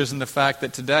answer is in the fact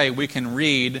that today we can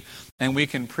read and we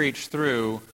can preach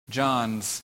through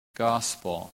John's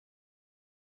gospel.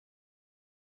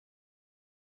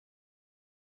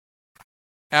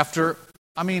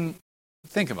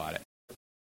 Think about it.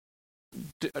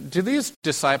 Do these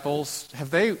disciples,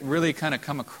 have they really kind of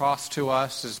come across to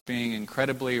us as being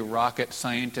incredibly rocket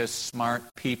scientist, smart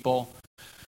people?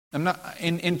 I'm not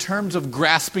in terms of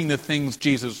grasping the things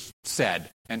Jesus said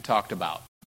and talked about.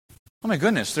 Oh my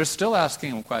goodness, they're still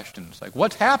asking him questions like,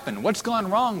 what's happened? What's gone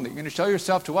wrong that you're going to show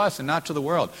yourself to us and not to the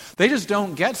world? They just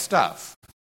don't get stuff.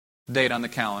 Date on the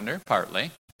calendar,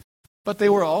 partly. But they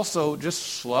were also just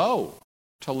slow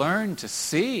to learn, to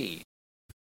see.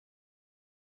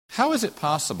 How is it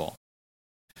possible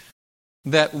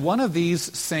that one of these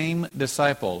same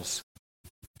disciples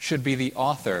should be the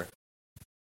author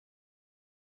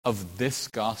of this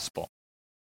gospel?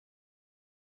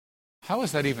 How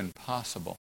is that even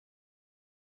possible?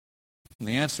 And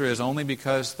the answer is only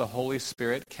because the Holy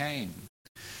Spirit came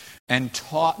and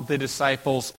taught the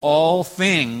disciples all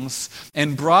things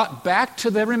and brought back to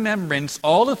their remembrance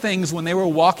all the things when they were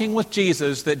walking with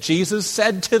Jesus that Jesus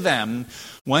said to them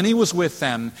when he was with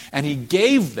them, and he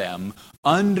gave them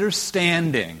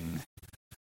understanding.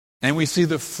 And we see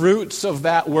the fruits of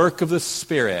that work of the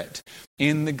Spirit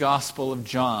in the Gospel of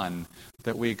John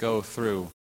that we go through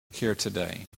here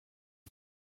today.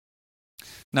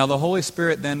 Now, the Holy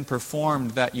Spirit then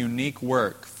performed that unique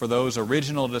work for those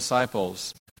original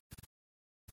disciples,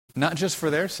 not just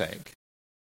for their sake,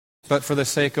 but for the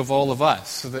sake of all of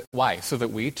us. Why? So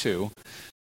that we too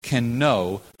can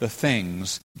know the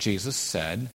things Jesus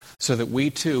said, so that we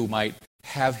too might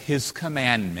have his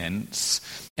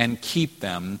commandments and keep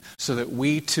them, so that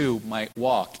we too might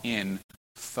walk in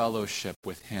fellowship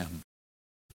with him.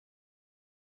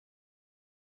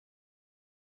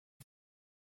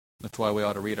 That's why we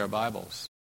ought to read our Bibles.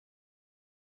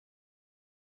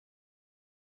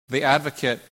 The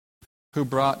advocate who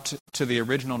brought to the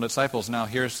original disciples, now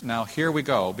here we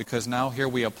go, because now here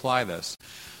we apply this.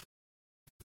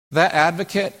 That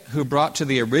advocate who brought to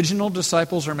the original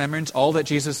disciples remembrance all that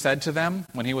Jesus said to them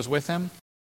when he was with them,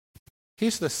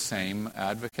 He's the same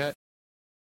advocate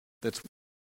that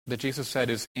Jesus said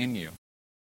is in you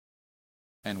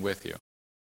and with you.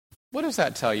 What does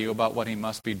that tell you about what he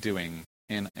must be doing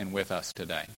in and with us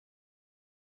today?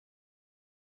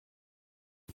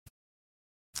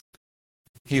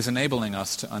 He's enabling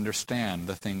us to understand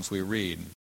the things we read,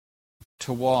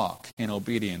 to walk in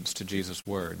obedience to Jesus'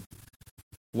 word.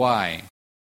 Why?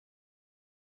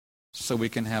 So we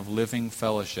can have living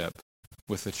fellowship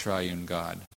with the triune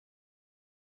God,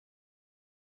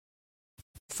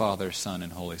 Father, Son,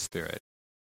 and Holy Spirit.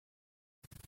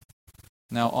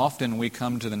 Now, often we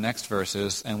come to the next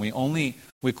verses and we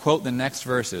quote the next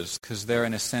verses because they're,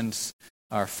 in a sense,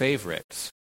 our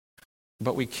favorites.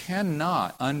 But we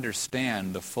cannot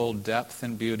understand the full depth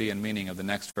and beauty and meaning of the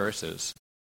next verses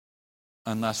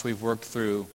unless we've worked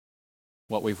through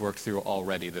what we've worked through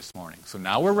already this morning. So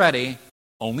now we're ready,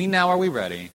 only now are we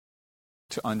ready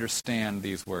to understand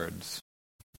these words.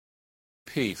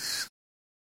 Peace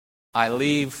I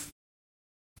leave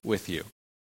with you.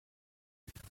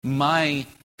 My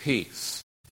peace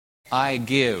I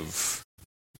give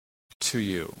to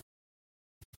you.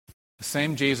 The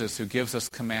same Jesus who gives us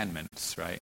commandments,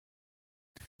 right?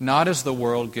 Not as the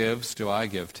world gives, do I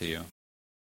give to you.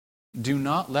 Do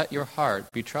not let your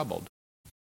heart be troubled.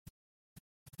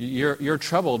 You're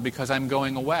troubled because I'm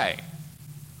going away.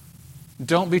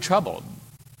 Don't be troubled.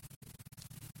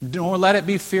 Nor let it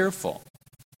be fearful.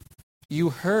 You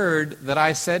heard that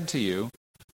I said to you,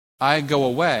 I go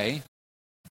away,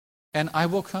 and I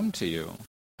will come to you.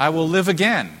 I will live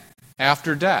again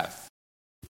after death.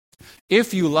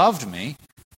 If you loved me,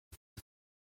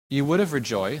 you would have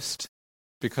rejoiced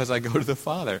because I go to the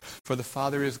Father, for the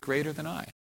Father is greater than I.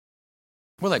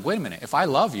 We're like, wait a minute, if I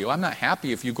love you, I'm not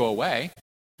happy if you go away.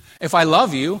 If I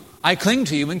love you, I cling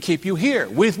to you and keep you here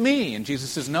with me. And Jesus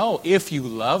says, no, if you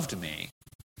loved me,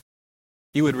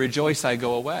 you would rejoice I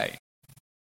go away.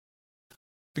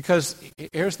 Because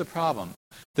here's the problem.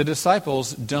 The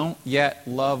disciples don't yet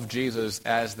love Jesus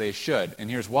as they should. And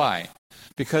here's why.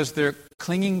 Because they're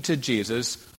clinging to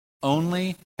Jesus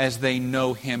only as they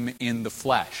know him in the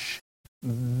flesh.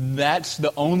 That's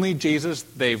the only Jesus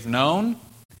they've known,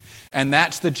 and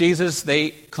that's the Jesus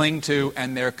they cling to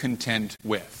and they're content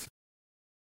with.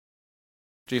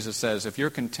 Jesus says, if you're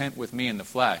content with me in the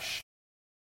flesh,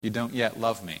 you don't yet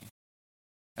love me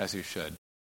as you should.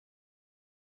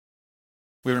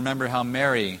 We remember how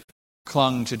Mary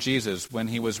clung to Jesus when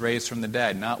he was raised from the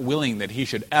dead, not willing that he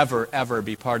should ever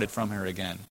be parted from her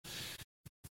again.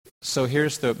 So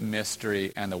here's the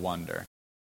mystery and the wonder.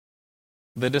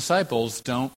 The disciples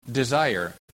don't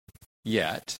desire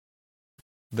yet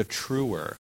the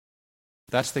truer.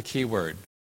 That's the key word.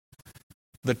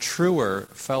 The truer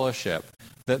fellowship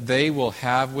that they will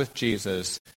have with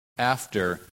Jesus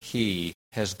after he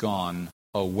has gone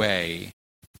away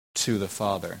to the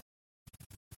Father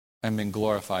and been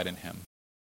glorified in him.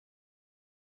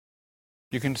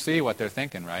 You can see what they're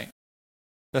thinking, right?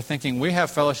 They're thinking, we have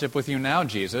fellowship with you now,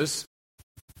 Jesus.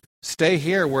 Stay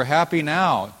here, we're happy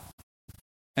now.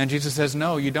 And Jesus says,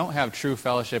 no, you don't have true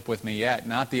fellowship with me yet,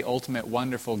 not the ultimate,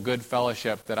 wonderful, good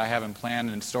fellowship that I have in plan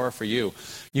and in store for you.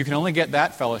 You can only get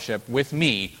that fellowship with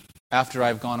me after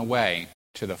I've gone away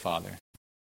to the Father.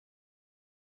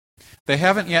 They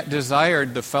haven't yet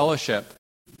desired the fellowship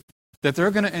that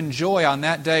they're going to enjoy on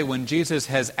that day when Jesus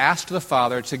has asked the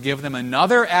Father to give them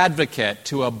another advocate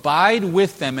to abide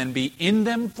with them and be in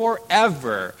them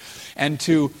forever, and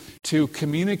to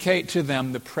communicate to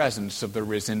them the presence of the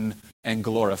risen and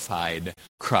glorified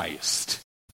Christ.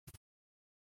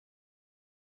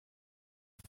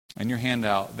 In your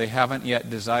handout, they haven't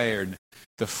yet desired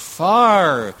the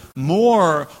far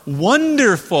more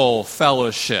wonderful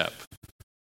fellowship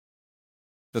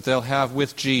that they'll have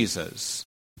with Jesus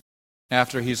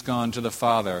after he's gone to the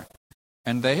Father.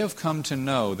 And they have come to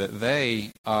know that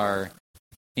they are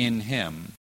in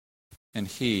him and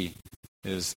he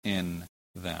is in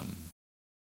them.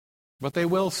 But they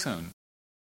will soon.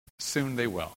 Soon they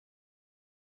will.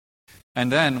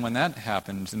 And then when that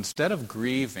happens, instead of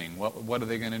grieving, what are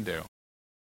they going to do?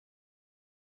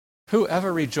 Who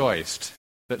ever rejoiced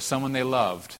that someone they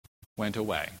loved went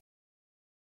away?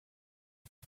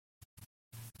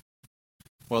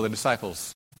 Well, the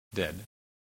disciples did.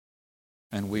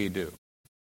 And we do.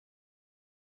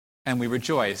 And we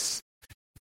rejoice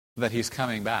that he's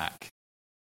coming back.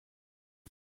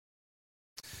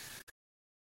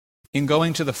 In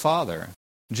going to the Father,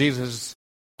 Jesus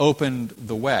opened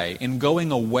the way. In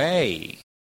going away,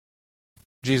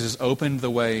 Jesus opened the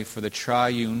way for the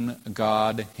triune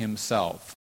God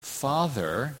himself.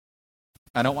 Father,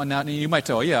 I don't want now. You might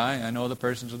say, "Oh, yeah, I know the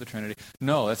persons of the Trinity."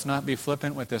 No, let's not be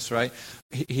flippant with this, right?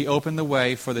 He opened the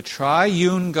way for the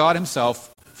triune God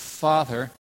Himself,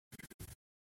 Father,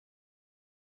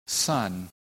 Son,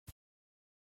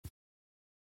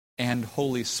 and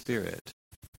Holy Spirit,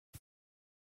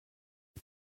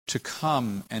 to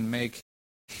come and make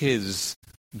His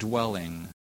dwelling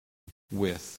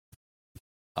with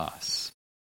us.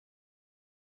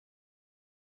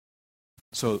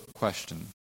 So, question.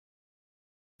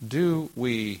 Do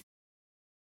we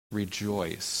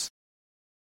rejoice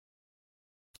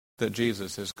that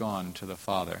Jesus is gone to the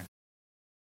Father?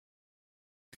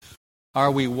 Are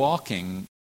we walking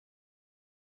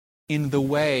in the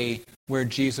way where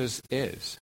Jesus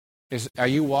is? Are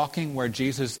you walking where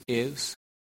Jesus is?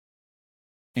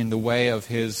 In the way of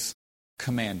His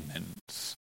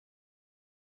commandments?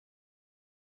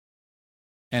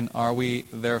 And are we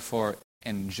therefore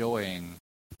enjoying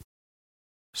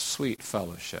sweet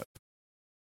fellowship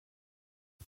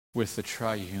with the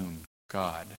triune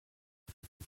God?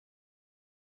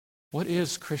 What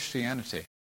is Christianity?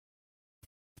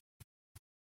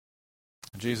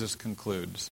 Jesus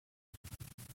concludes,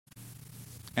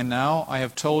 "And now I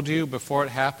have told you before it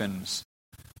happens,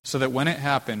 so that when it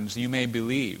happens you may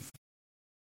believe."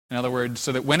 In other words,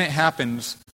 so that when it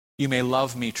happens you may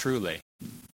love me truly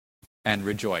and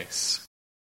rejoice.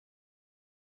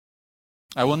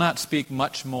 "I will not speak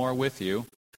much more with you,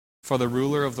 for the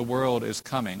ruler of the world is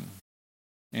coming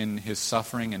in his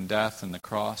suffering and death and the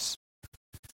cross.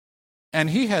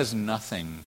 And he has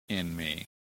nothing in me.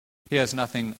 He has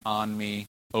nothing on me,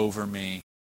 over me.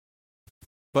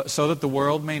 But so that the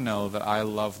world may know that I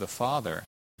love the Father,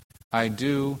 I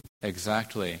do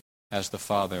exactly as the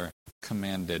Father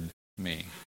commanded me.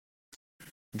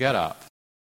 Get up.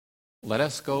 Let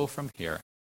us go from here."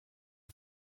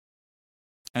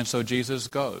 And so Jesus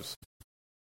goes.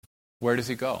 Where does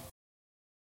He go?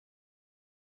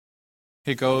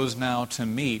 He goes now to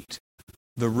meet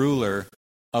the ruler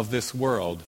of this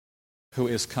world who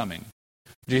is coming.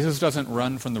 Jesus doesn't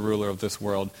run from the ruler of this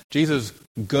world. Jesus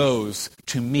goes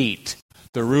to meet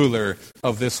the ruler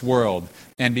of this world.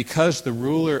 And because the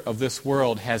ruler of this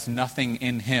world has nothing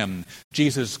in Him,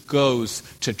 Jesus goes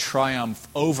to triumph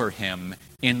over him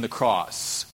in the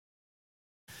cross.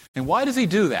 And why does He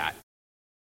do that?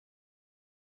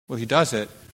 Well, He does it,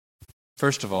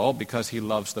 first of all, because He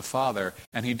loves the Father,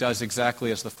 and He does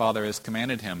exactly as the Father has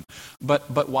commanded Him.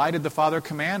 But why did the Father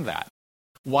command that?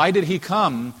 Why did He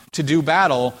come to do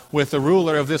battle with the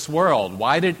ruler of this world?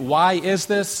 Why is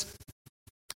this?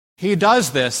 He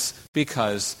does this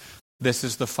because this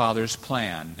is the Father's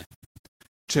plan,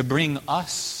 to bring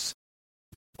us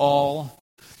all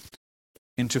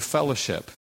into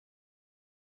fellowship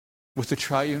with the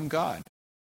triune God,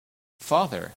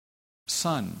 Father,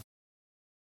 Son,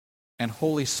 and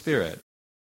Holy Spirit,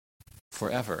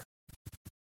 forever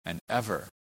and ever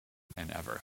and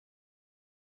ever.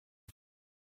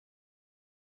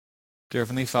 Dear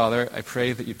Heavenly Father, I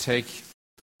pray that You take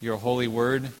Your holy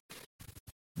word,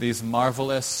 these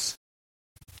marvelous,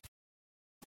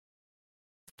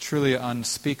 truly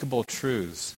unspeakable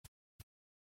truths,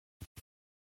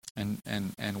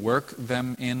 and work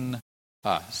them in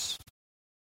us.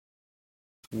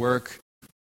 Work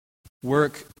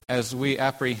as we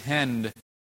apprehend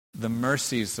the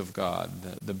mercies of God,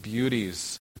 the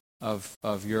beauties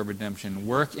of Your redemption.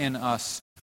 Work in us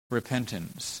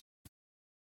repentance.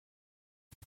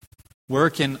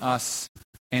 Work in us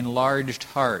enlarged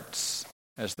hearts,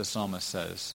 as the psalmist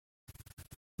says,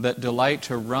 that delight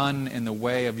to run in the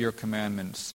way of Your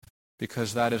commandments,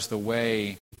 because that is the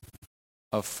way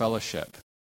of fellowship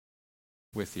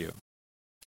with You.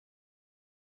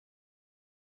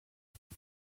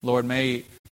 Lord, may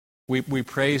we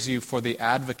praise You for the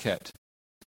advocate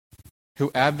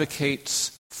who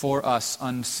advocates for us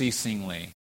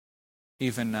unceasingly,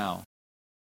 even now,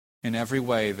 in every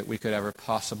way that we could ever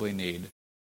possibly need.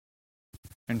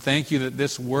 And thank You that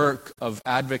this work of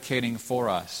advocating for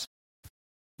us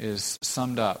is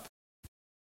summed up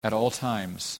at all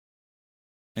times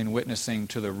in witnessing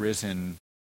to the risen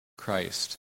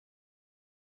Christ.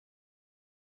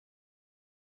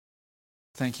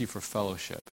 Thank You for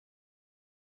fellowship.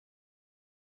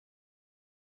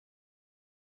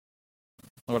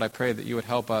 Lord, I pray that You would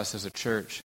help us as a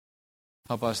church,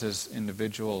 help us as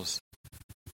individuals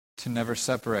to never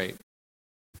separate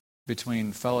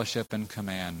between fellowship and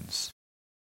commands,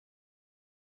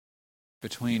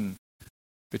 between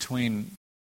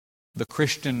the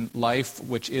Christian life,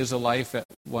 which is a life at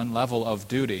one level of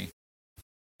duty,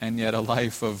 and yet a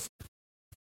life of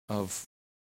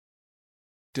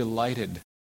delighted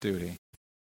duty.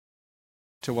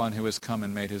 to one who has come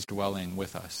and made his dwelling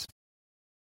with us.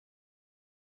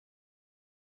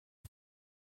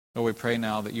 Lord, we pray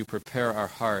now that you prepare our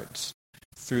hearts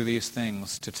through these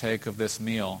things to take of this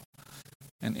meal,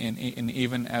 and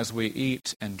even as we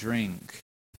eat and drink,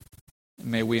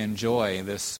 may we enjoy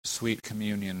this sweet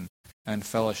communion and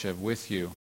fellowship with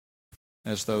you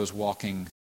as those walking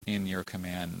in your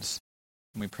commands.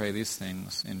 And we pray these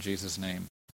things in Jesus' name.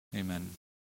 Amen.